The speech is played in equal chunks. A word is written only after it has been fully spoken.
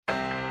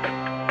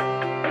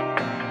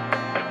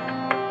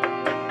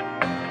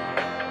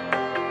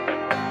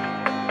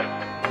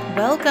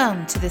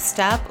Welcome to the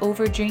Stop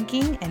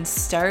Overdrinking and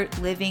Start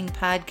Living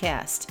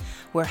podcast,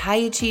 where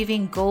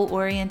high-achieving,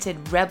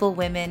 goal-oriented rebel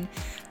women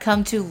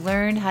come to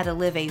learn how to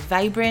live a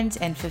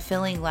vibrant and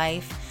fulfilling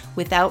life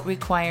without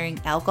requiring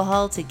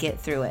alcohol to get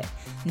through it.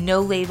 No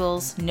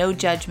labels, no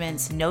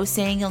judgments, no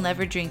saying you'll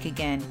never drink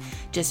again.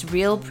 Just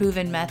real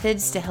proven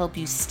methods to help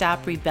you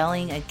stop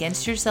rebelling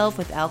against yourself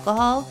with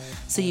alcohol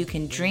so you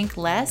can drink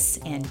less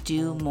and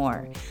do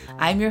more.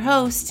 I'm your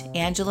host,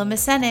 Angela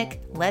Masenik.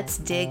 Let's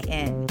dig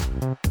in.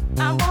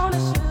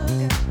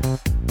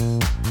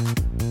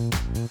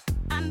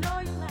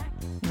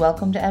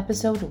 Welcome to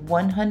episode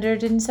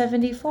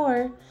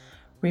 174.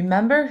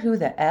 Remember who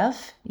the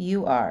F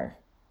you are.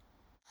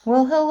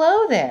 Well,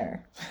 hello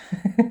there.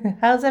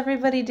 How's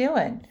everybody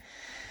doing?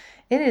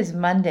 It is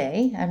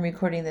Monday. I'm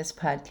recording this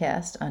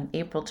podcast on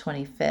April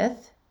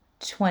 25th,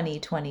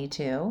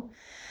 2022.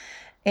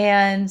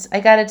 And I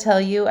got to tell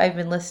you, I've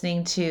been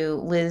listening to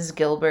Liz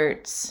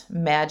Gilbert's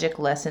Magic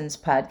Lessons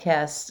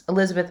podcast.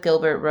 Elizabeth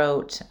Gilbert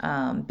wrote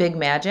Big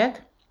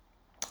Magic.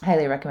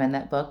 Highly recommend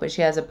that book, but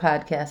she has a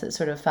podcast that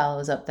sort of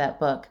follows up that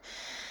book.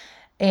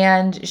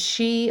 And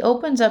she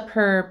opens up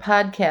her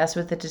podcast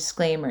with a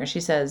disclaimer. She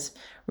says,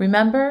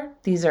 remember,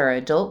 these are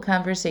adult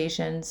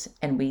conversations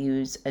and we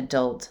use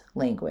adult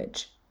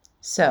language.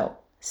 So,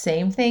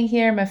 same thing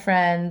here, my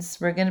friends.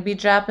 We're going to be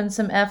dropping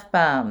some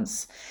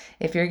F-bombs.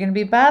 If you're going to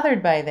be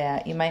bothered by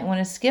that, you might want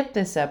to skip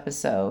this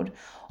episode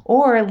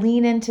or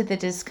lean into the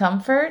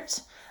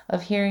discomfort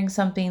of hearing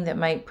something that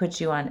might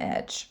put you on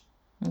edge.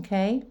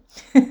 Okay?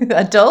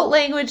 Adult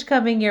language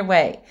coming your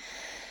way.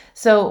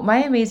 So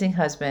my amazing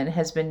husband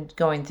has been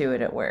going through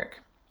it at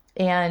work.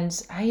 And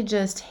I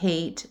just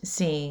hate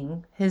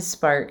seeing his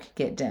spark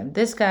get dimmed.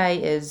 This guy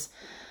is,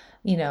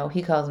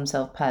 he calls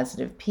himself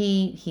Positive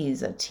Pete.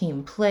 He's a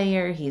team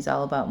player. He's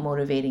all about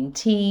motivating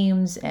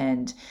teams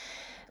and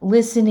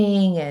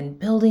listening and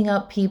building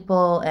up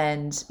people.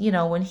 And,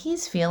 when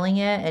he's feeling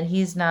it and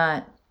he's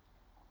not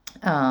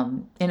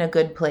in a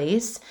good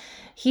place,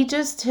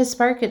 his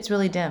spark gets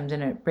really dimmed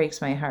and it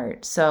breaks my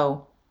heart.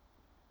 So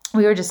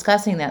we were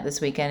discussing that this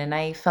weekend and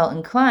I felt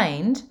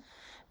inclined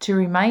to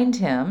remind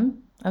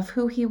him of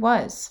who he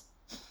was.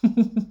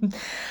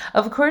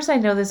 Of course, I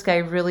know this guy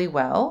really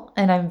well,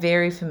 and I'm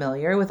very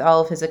familiar with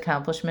all of his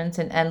accomplishments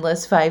and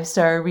endless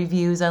 5-star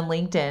reviews on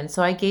LinkedIn,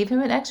 so I gave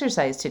him an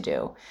exercise to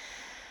do,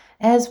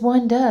 as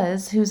one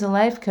does who's a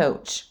life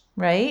coach,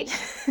 right?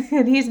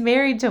 And he's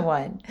married to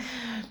one.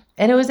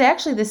 And it was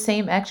actually the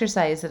same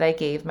exercise that I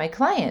gave my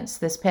clients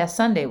this past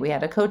Sunday. We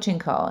had a coaching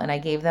call, and I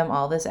gave them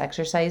all this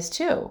exercise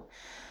too.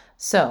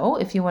 So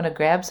if you want to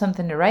grab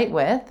something to write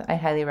with, I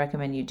highly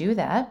recommend you do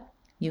that.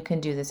 You can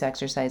do this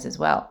exercise as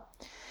well.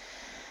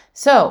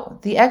 So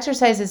the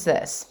exercise is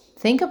this.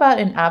 Think about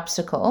an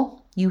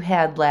obstacle you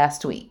had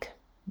last week.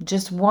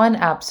 Just one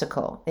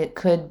obstacle. It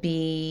could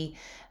be,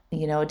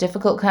 a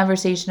difficult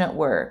conversation at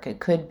work. It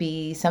could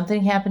be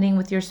something happening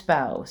with your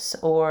spouse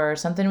or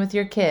something with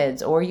your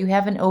kids, or you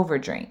have an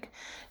overdrink.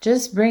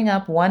 Just bring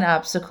up one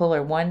obstacle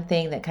or one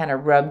thing that kind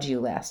of rubbed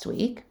you last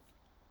week.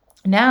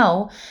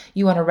 Now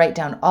you want to write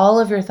down all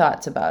of your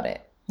thoughts about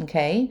it,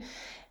 okay?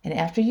 And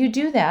after you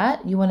do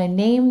that, you want to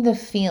name the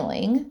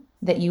feeling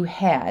that you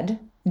had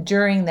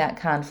during that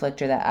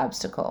conflict or that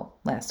obstacle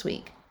last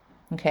week,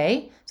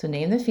 okay? So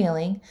name the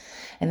feeling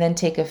and then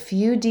take a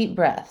few deep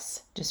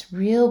breaths, just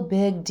real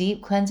big,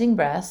 deep cleansing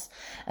breaths,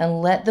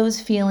 and let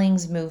those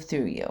feelings move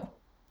through you,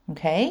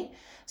 okay?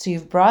 So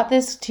you've brought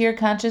this to your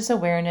conscious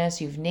awareness.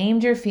 You've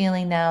named your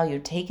feeling now.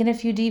 You've taken a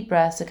few deep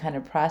breaths to kind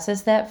of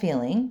process that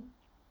feeling.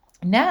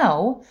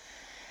 Now,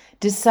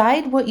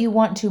 decide what you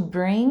want to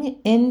bring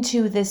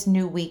into this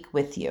new week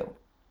with you.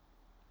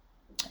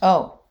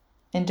 Oh,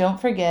 and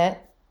don't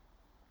forget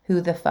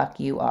who the fuck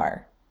you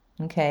are,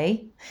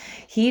 okay?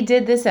 He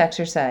did this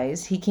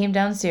exercise. He came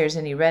downstairs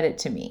and he read it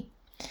to me.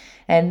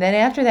 And then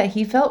after that,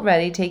 he felt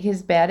ready to take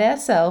his badass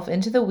self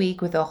into the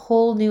week with a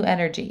whole new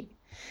energy.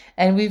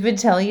 And we've been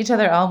telling each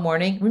other all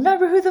morning,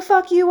 remember who the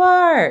fuck you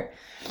are.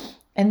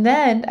 And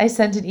then I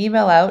sent an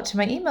email out to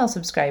my email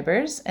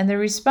subscribers, and the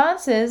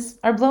responses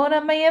are blowing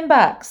up my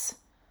inbox.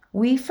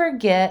 We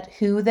forget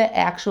who the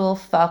actual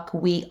fuck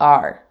we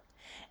are.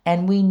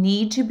 And we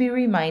need to be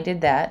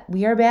reminded that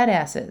we are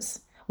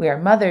badasses. We are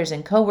mothers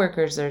and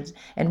coworkers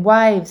and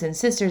wives and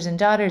sisters and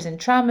daughters and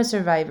trauma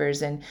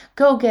survivors and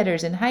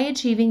go-getters and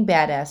high-achieving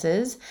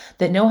badasses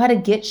that know how to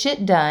get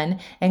shit done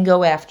and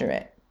go after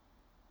it.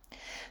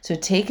 So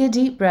take a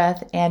deep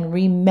breath and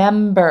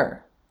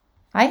remember.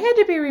 I had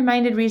to be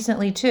reminded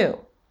recently too.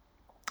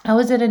 I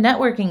was at a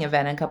networking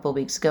event a couple of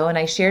weeks ago and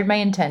I shared my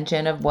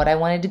intention of what I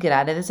wanted to get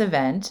out of this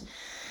event.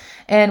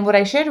 And what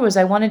I shared was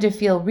I wanted to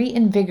feel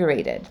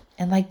reinvigorated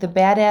and like the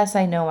badass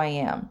I know I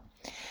am.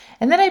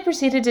 And then I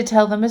proceeded to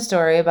tell them a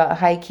story about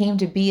how I came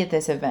to be at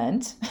this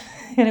event.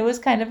 And it was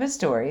kind of a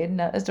story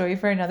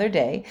for another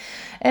day.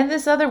 And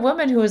this other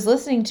woman who was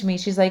listening to me,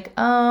 she's like,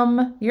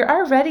 you're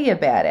already a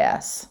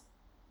badass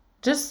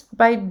just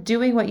by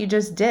doing what you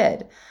just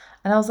did.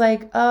 And I was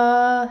like,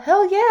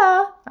 hell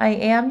yeah, I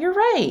am. You're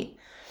right.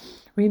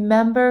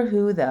 Remember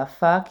who the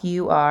fuck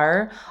you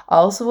are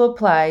also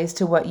applies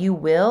to what you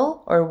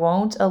will or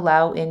won't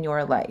allow in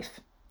your life.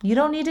 You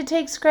don't need to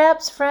take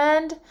scraps,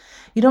 friend.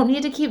 You don't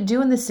need to keep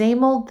doing the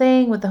same old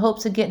thing with the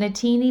hopes of getting a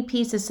teeny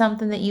piece of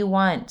something that you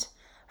want.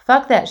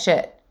 Fuck that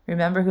shit.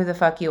 Remember who the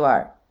fuck you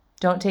are.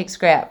 Don't take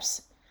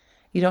scraps.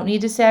 You don't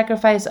need to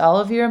sacrifice all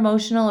of your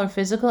emotional or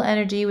physical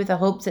energy with the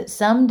hopes that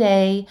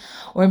someday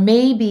or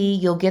maybe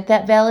you'll get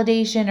that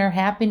validation or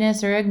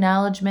happiness or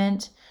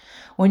acknowledgement.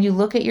 When you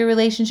look at your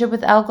relationship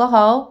with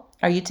alcohol,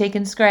 are you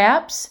taking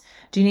scraps?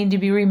 Do you need to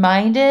be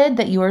reminded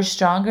that you are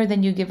stronger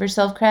than you give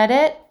yourself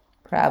credit?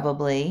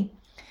 Probably.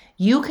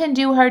 You can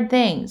do hard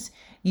things.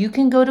 You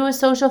can go to a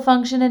social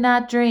function and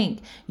not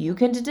drink. You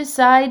can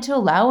decide to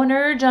allow an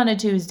urge on a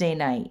Tuesday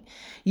night.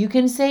 You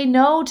can say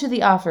no to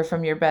the offer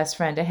from your best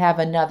friend to have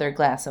another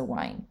glass of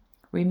wine.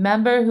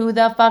 Remember who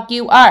the fuck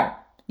you are.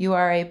 You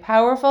are a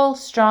powerful,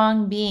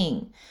 strong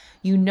being.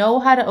 You know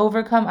how to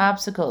overcome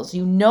obstacles.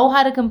 You know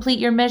how to complete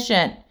your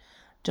mission.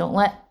 Don't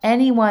let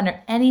anyone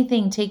or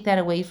anything take that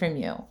away from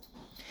you.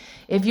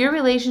 If your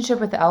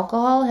relationship with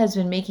alcohol has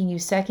been making you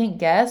second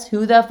guess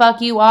who the fuck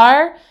you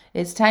are,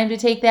 it's time to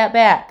take that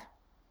back.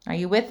 Are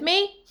you with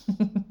me?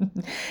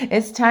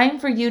 It's time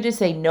for you to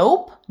say,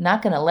 nope,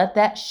 not going to let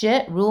that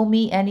shit rule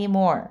me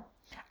anymore.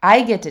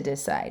 I get to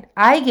decide.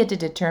 I get to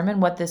determine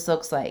what this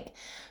looks like.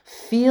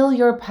 Feel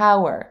your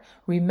power.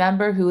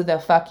 Remember who the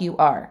fuck you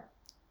are.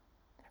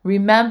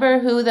 Remember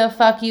who the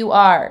fuck you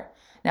are.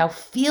 Now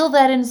feel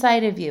that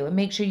inside of you and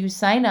make sure you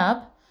sign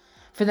up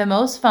for the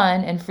most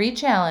fun and free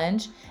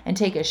challenge and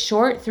take a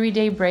short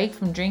 3-day break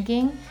from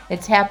drinking.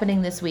 It's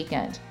happening this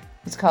weekend.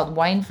 It's called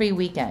Wine Free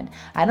Weekend.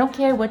 I don't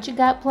care what you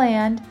got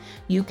planned.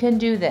 You can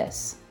do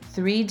this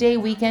 3-day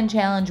weekend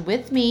challenge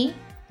with me.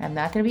 I'm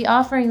not going to be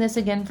offering this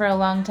again for a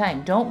long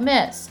time. Don't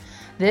miss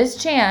this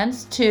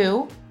chance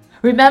to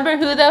remember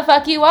who the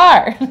fuck you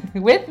are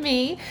with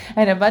me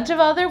and a bunch of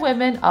other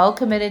women all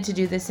committed to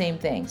do the same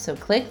thing. So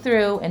click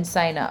through and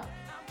sign up.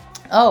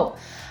 Oh,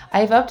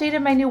 I've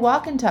updated my new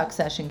walk and talk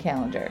session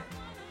calendar.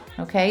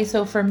 Okay,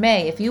 so for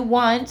May, if you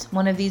want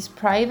one of these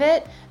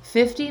private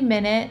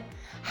 50-minute,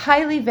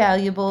 highly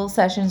valuable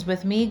sessions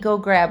with me, go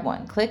grab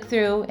one. Click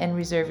through and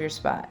reserve your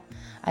spot.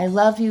 I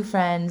love you,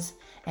 friends,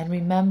 and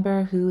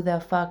remember who the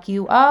fuck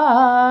you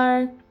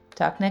are.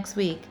 Talk next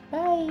week.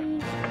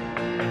 Bye.